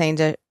you were saying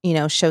to,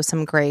 show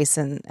some grace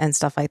and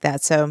stuff like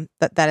that. So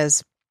that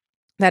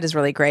is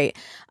really great.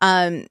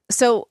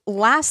 So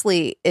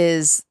lastly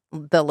is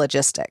the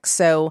logistics.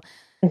 So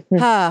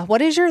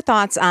what is your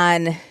thoughts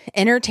on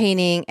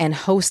entertaining and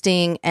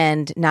hosting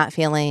and not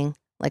feeling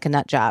like a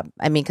nut job?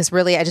 I mean, because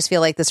really, I just feel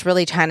like this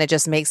really kind of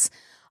just makes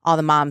all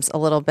the moms a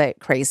little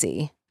bit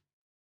crazy.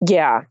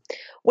 Yeah.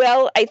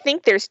 Well, I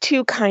think there's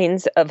two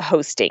kinds of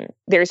hosting.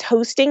 There's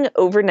hosting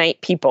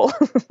overnight people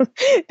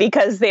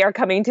because they are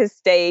coming to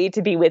stay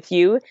to be with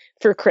you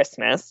for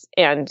Christmas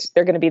and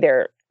they're going to be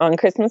there on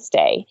Christmas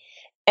Day.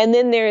 And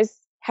then there's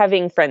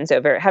having friends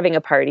over, having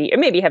a party, or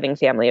maybe having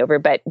family over,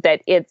 but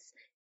that it's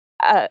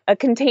a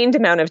contained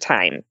amount of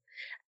time.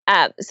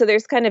 So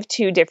there's kind of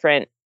two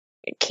different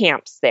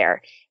camps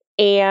there.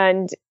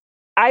 And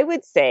I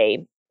would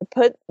say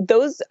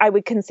I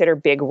would consider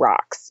big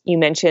rocks. You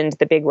mentioned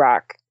the big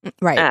rock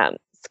right.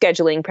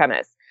 Scheduling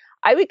premise.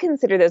 I would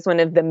consider those one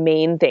of the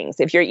main things.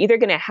 If you're either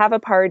going to have a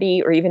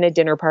party or even a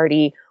dinner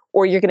party,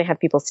 or you're going to have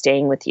people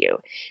staying with you.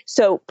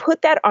 So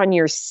put that on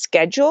your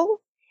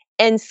schedule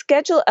and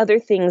schedule other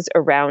things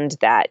around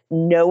that,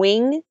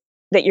 knowing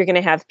that you're going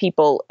to have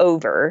people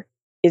over.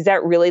 Is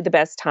that really the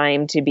best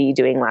time to be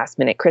doing last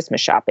minute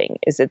Christmas shopping?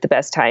 Is it the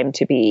best time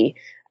to be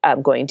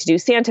going to do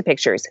Santa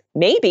pictures?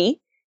 Maybe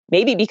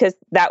because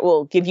that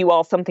will give you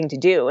all something to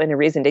do and a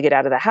reason to get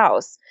out of the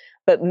house.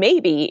 But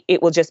maybe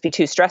it will just be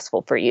too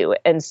stressful for you.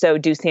 And so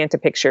do Santa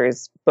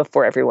pictures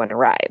before everyone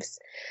arrives.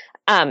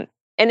 And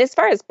as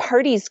far as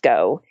parties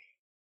go,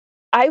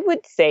 I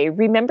would say,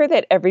 remember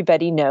that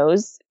everybody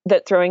knows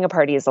that throwing a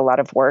party is a lot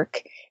of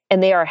work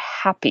and they are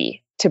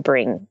happy to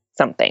bring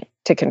something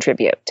to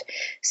contribute.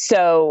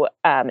 So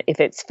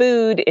if it's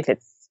food, if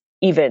it's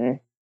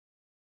even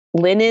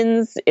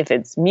linens, if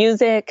it's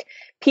music,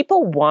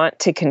 people want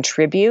to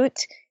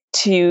contribute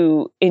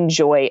to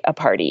enjoy a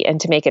party and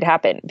to make it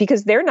happen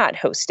because they're not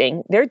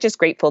hosting. They're just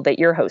grateful that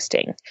you're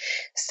hosting.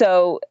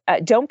 So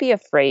don't be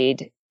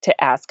afraid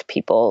to ask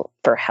people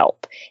for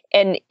help.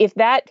 And if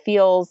that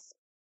feels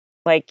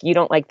like you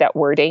don't like that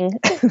wording,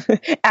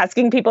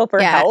 asking people for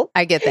help.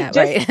 I get that,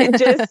 right?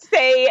 Just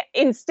say,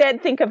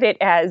 instead, think of it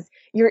as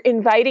you're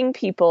inviting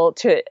people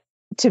to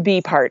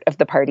be part of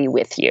the party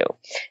with you,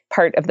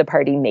 part of the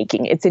party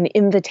making. It's an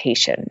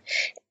invitation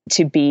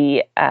to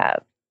be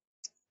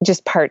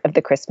just part of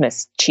the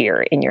Christmas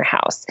cheer in your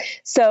house.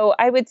 So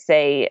I would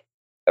say,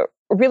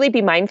 really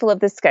be mindful of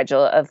the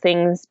schedule of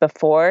things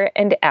before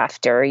and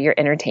after you're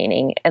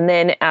entertaining, and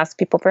then ask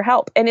people for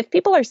help. And if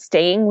people are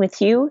staying with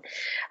you,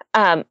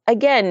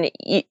 again,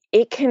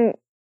 it can,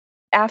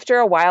 after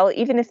a while,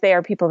 even if they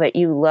are people that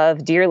you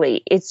love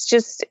dearly, it's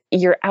just,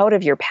 you're out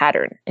of your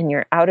pattern and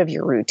you're out of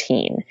your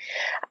routine.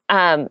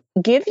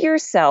 Give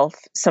yourself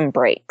some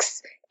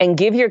breaks and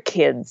give your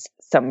kids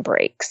some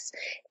breaks.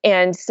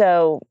 And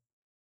so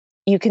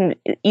you can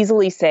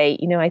easily say,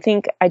 I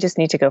think I just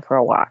need to go for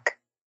a walk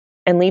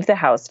and leave the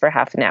house for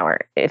half an hour.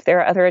 If there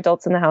are other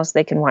adults in the house,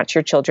 they can watch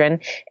your children,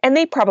 and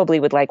they probably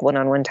would like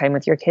one-on-one time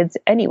with your kids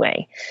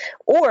anyway.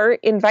 Or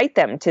invite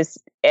them to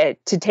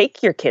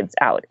take your kids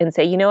out and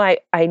say,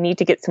 I need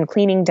to get some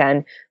cleaning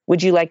done.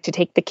 Would you like to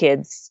take the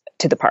kids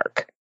to the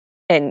park?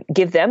 And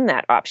give them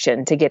that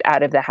option to get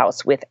out of the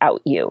house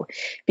without you,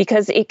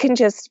 because it can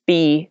just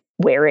be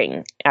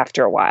wearing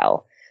after a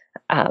while.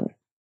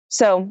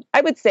 So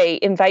I would say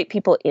invite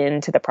people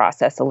into the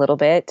process a little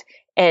bit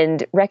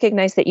and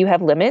recognize that you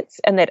have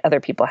limits and that other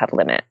people have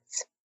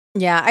limits.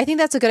 Yeah, I think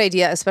that's a good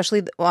idea,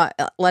 especially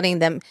letting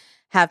them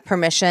have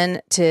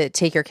permission to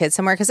take your kids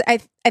somewhere. Because I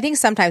think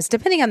sometimes,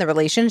 depending on the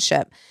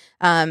relationship,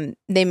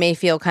 they may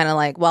feel kind of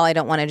like, well, I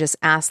don't want to just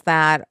ask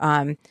that.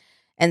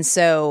 And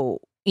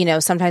so,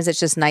 sometimes it's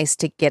just nice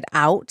to get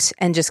out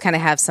and just kind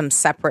of have some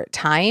separate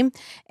time.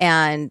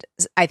 And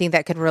I think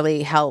that could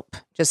really help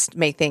just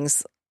make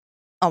things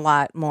a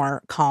lot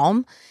more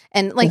calm.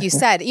 And like you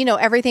said,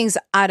 everything's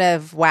out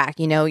of whack.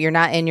 You're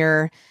not in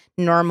your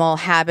normal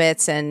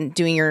habits and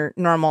doing your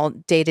normal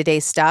day-to-day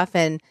stuff.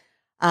 And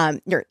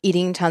you're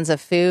eating tons of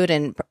food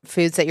and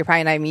foods that you're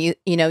probably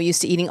not,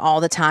 used to eating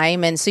all the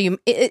time. And so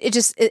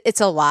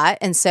it's a lot.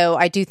 And so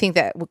I do think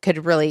that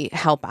could really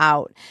help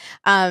out.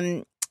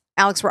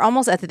 Alex, we're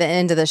almost at the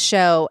end of the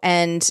show.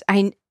 And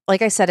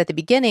like I said at the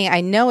beginning,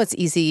 I know it's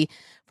easy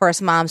for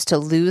us moms to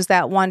lose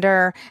that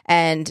wonder,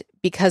 and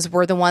because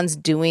we're the ones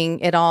doing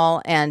it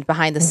all and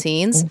behind the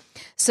scenes.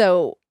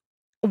 So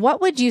what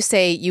would you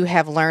say you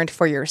have learned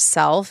for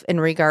yourself in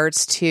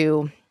regards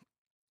to,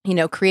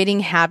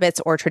 creating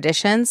habits or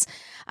traditions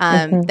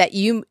that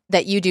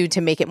you do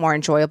to make it more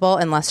enjoyable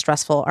and less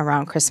stressful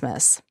around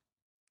Christmas?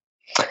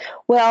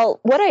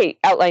 Well, what I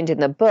outlined in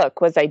the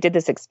book was I did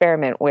this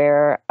experiment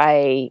where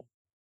I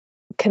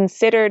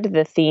considered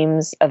the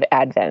themes of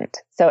Advent.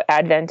 So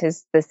Advent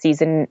is the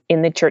season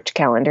in the church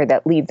calendar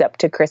that leads up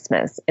to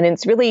Christmas. And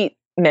it's really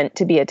meant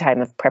to be a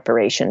time of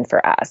preparation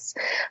for us,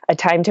 a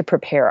time to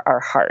prepare our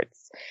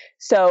hearts.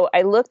 So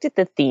I looked at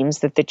the themes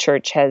that the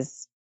church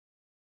has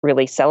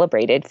really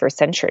celebrated for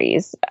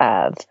centuries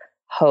of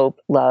hope,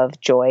 love,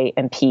 joy,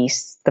 and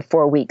peace, the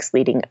 4 weeks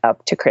leading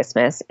up to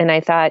Christmas. And I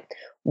thought,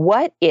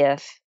 what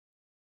if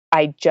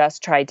I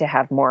just tried to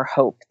have more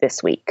hope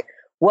this week?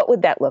 What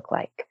would that look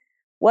like?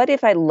 What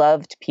if I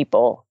loved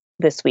people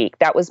this week?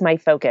 That was my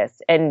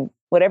focus. And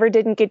whatever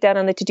didn't get done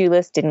on the to-do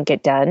list didn't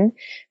get done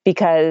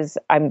because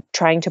I'm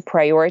trying to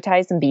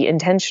prioritize and be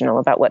intentional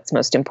about what's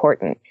most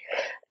important.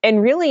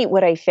 And really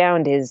what I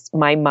found is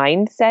my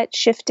mindset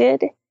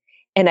shifted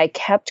And I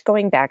kept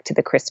going back to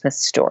the Christmas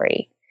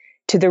story,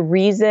 to the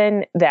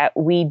reason that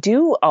we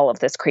do all of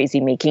this crazy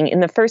making in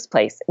the first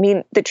place. I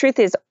mean, the truth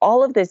is,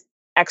 all of this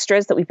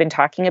extras that we've been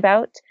talking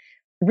about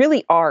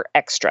really are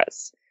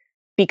extras,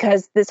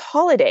 because this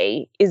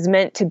holiday is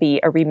meant to be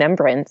a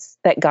remembrance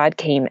that God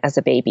came as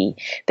a baby,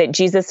 that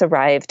Jesus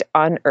arrived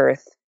on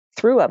earth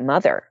through a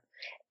mother.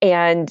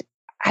 And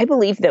I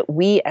believe that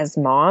we as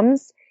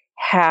moms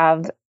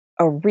have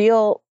a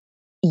real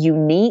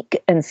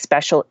unique and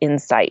special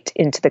insight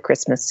into the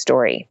Christmas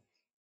story.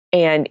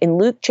 And in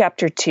Luke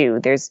chapter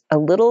 2, there's a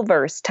little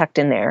verse tucked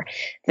in there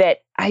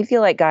that I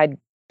feel like God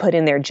put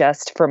in there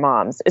just for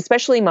moms,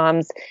 especially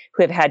moms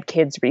who have had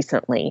kids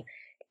recently.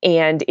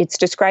 And it's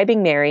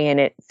describing Mary, and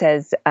it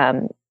says,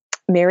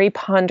 Mary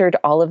pondered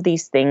all of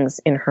these things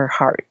in her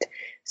heart.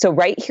 So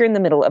right here in the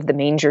middle of the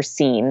manger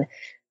scene,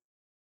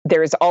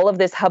 there's all of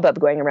this hubbub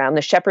going around.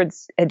 The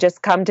shepherds had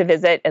just come to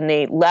visit, and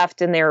they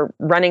left, and they're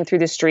running through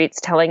the streets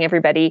telling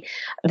everybody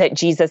that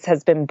Jesus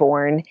has been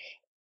born.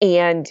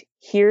 And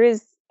here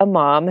is a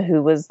mom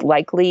who was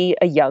likely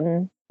a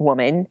young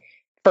woman,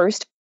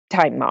 first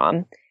time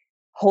mom,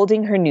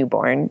 holding her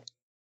newborn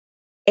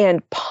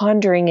and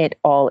pondering it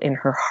all in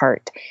her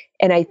heart.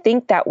 And I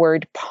think that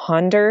word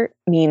ponder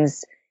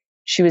means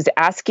she was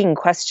asking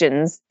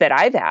questions that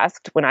I've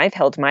asked when I've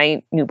held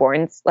my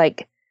newborns,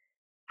 like,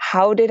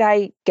 how did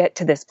I get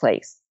to this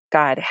place?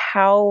 God,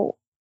 how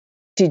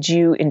did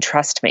you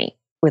entrust me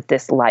with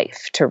this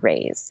life to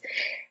raise?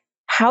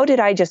 How did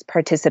I just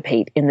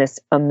participate in this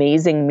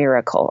amazing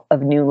miracle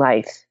of new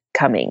life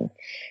coming?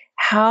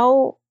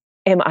 How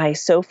am I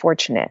so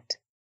fortunate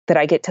that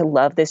I get to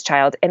love this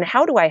child? And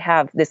how do I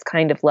have this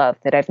kind of love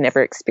that I've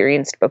never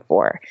experienced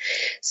before?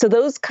 So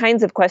those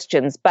kinds of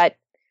questions, but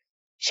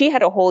she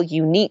had a whole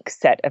unique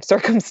set of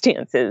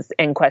circumstances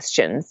and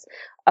questions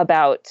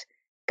about,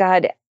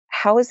 God,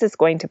 how is this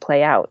going to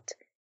play out?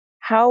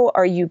 How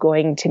are you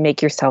going to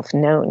make yourself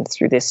known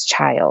through this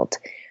child?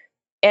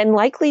 And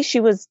likely she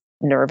was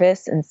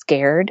nervous and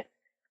scared,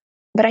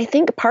 but I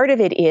think part of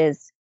it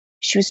is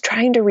she was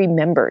trying to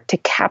remember, to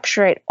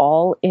capture it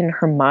all in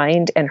her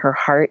mind and her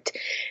heart,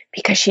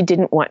 because she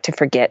didn't want to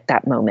forget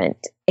that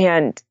moment.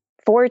 And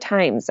 4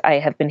 times I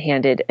have been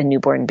handed a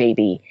newborn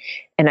baby,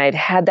 and I've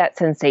had that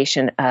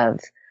sensation of,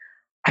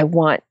 I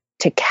want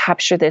to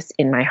capture this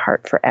in my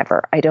heart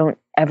forever. I don't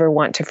ever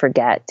want to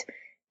forget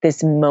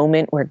this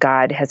moment where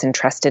God has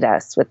entrusted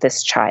us with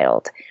this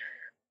child.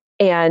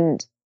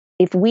 And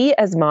if we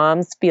as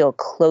moms feel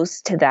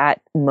close to that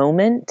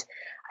moment,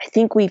 I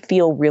think we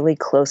feel really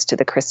close to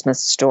the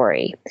Christmas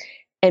story.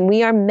 And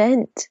we are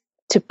meant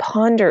to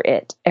ponder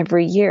it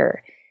every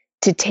year,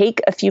 to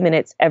take a few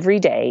minutes every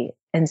day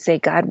and say,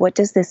 God, what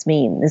does this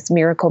mean? This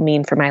miracle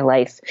mean for my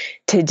life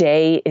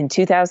today in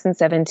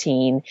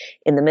 2017,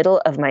 in the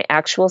middle of my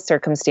actual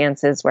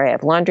circumstances where I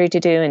have laundry to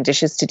do and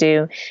dishes to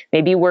do,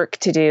 maybe work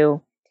to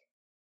do.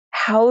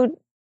 How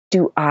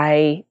do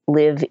I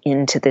live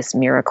into this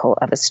miracle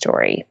of a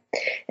story?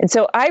 And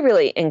so I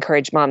really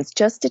encourage moms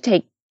just to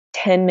take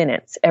 10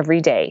 minutes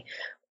every day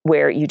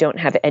where you don't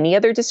have any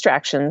other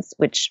distractions,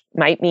 which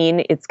might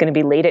mean it's going to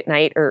be late at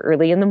night or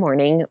early in the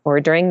morning or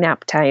during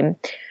nap time,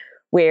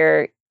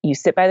 where you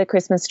sit by the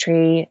Christmas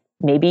tree,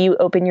 maybe you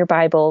open your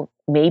Bible,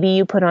 maybe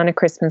you put on a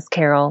Christmas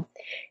carol,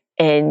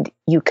 and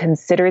you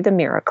consider the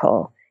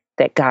miracle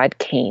that God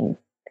came,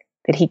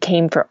 that he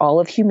came for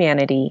all of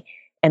humanity,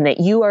 and that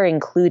you are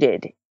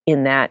included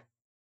in that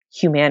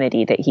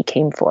humanity that he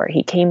came for.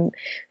 He came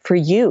for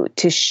you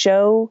to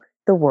show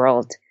the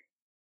world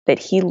that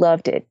he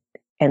loved it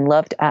and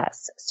loved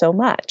us so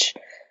much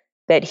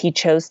that he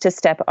chose to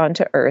step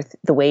onto earth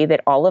the way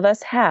that all of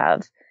us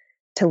have,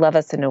 to love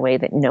us in a way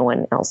that no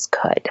one else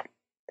could.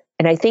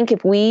 And I think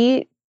if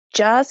we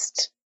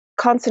just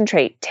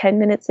concentrate 10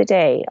 minutes a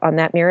day on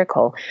that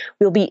miracle,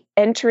 we'll be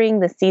entering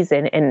the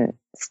season and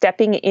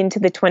stepping into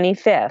the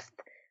 25th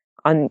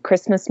on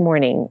Christmas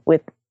morning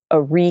with a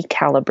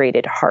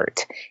recalibrated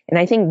heart. And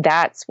I think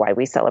that's why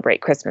we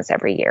celebrate Christmas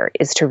every year,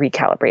 is to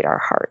recalibrate our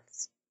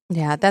hearts.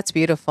 Yeah, that's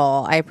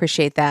beautiful. I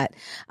appreciate that.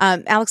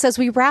 Alex, as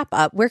we wrap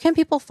up, where can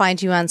people find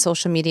you on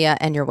social media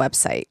and your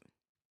website?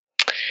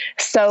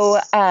 So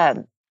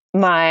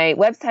my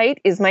website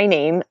is my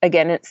name.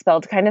 Again, it's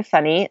spelled kind of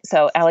funny.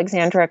 So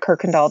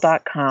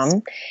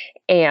alexandrakirkendall.com.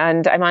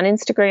 And I'm on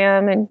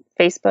Instagram and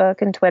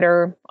Facebook and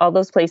Twitter, all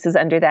those places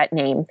under that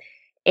name.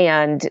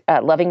 And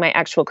Loving My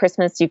Actual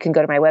Christmas, you can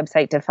go to my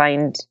website to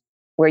find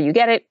where you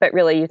get it, but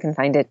really you can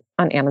find it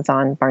on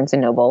Amazon, Barnes &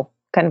 Noble,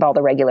 kind of all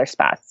the regular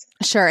spots.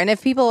 Sure. And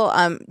if people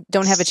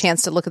don't have a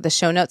chance to look at the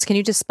show notes, can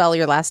you just spell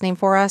your last name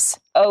for us?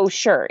 Oh,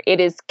 sure.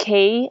 It is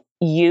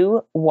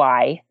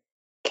KUYKENDALL.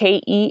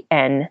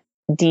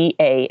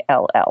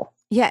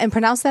 Yeah. And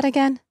pronounce that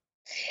again.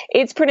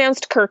 It's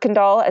pronounced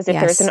Kirkendall as if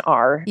there's an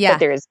R, but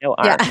there is no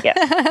R. Yeah.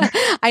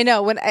 I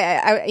know when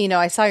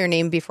I saw your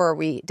name before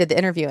we did the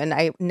interview, and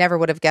I never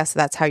would have guessed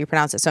that's how you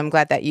pronounce it. So I'm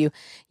glad that you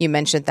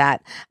mentioned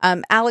that.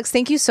 Alex,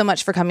 thank you so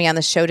much for coming on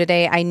the show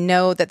today. I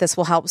know that this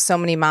will help so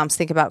many moms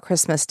think about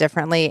Christmas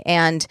differently.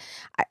 And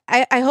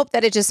I hope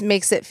that it just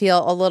makes it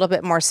feel a little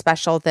bit more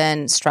special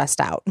than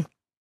stressed out.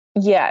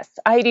 Yes,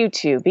 I do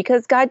too,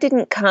 because God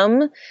didn't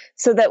come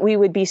so that we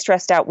would be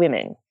stressed out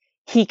women.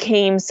 He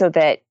came so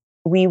that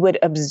we would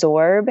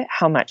absorb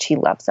how much he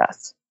loves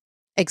us.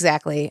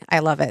 Exactly. I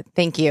love it.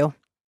 Thank you.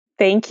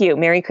 Thank you.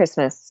 Merry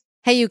Christmas.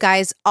 Hey, you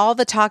guys, all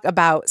the talk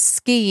about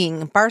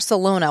skiing,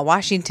 Barcelona,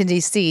 Washington,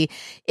 D.C.,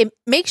 it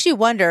makes you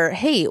wonder,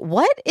 hey,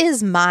 what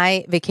is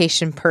my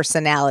vacation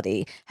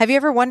personality? Have you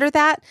ever wondered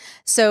that?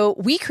 So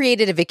we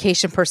created a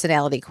vacation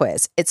personality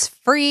quiz. It's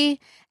free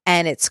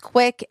and it's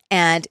quick,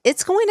 and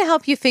it's going to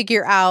help you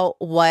figure out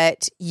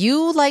what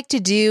you like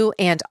to do.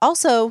 And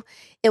also,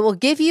 it will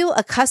give you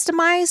a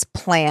customized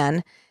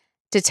plan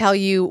to tell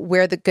you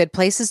where the good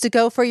places to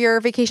go for your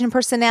vacation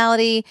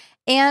personality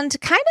and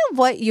kind of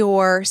what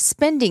your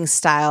spending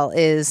style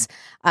is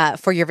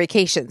for your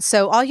vacation.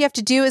 So all you have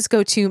to do is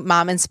go to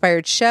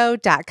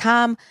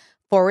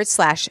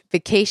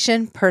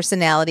mominspiredshow.com/vacation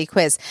personality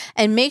quiz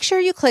and make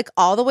sure you click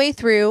all the way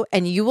through,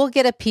 and you will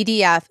get a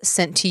PDF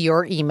sent to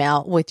your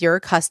email with your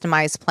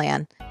customized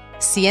plan.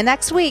 See you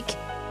next week.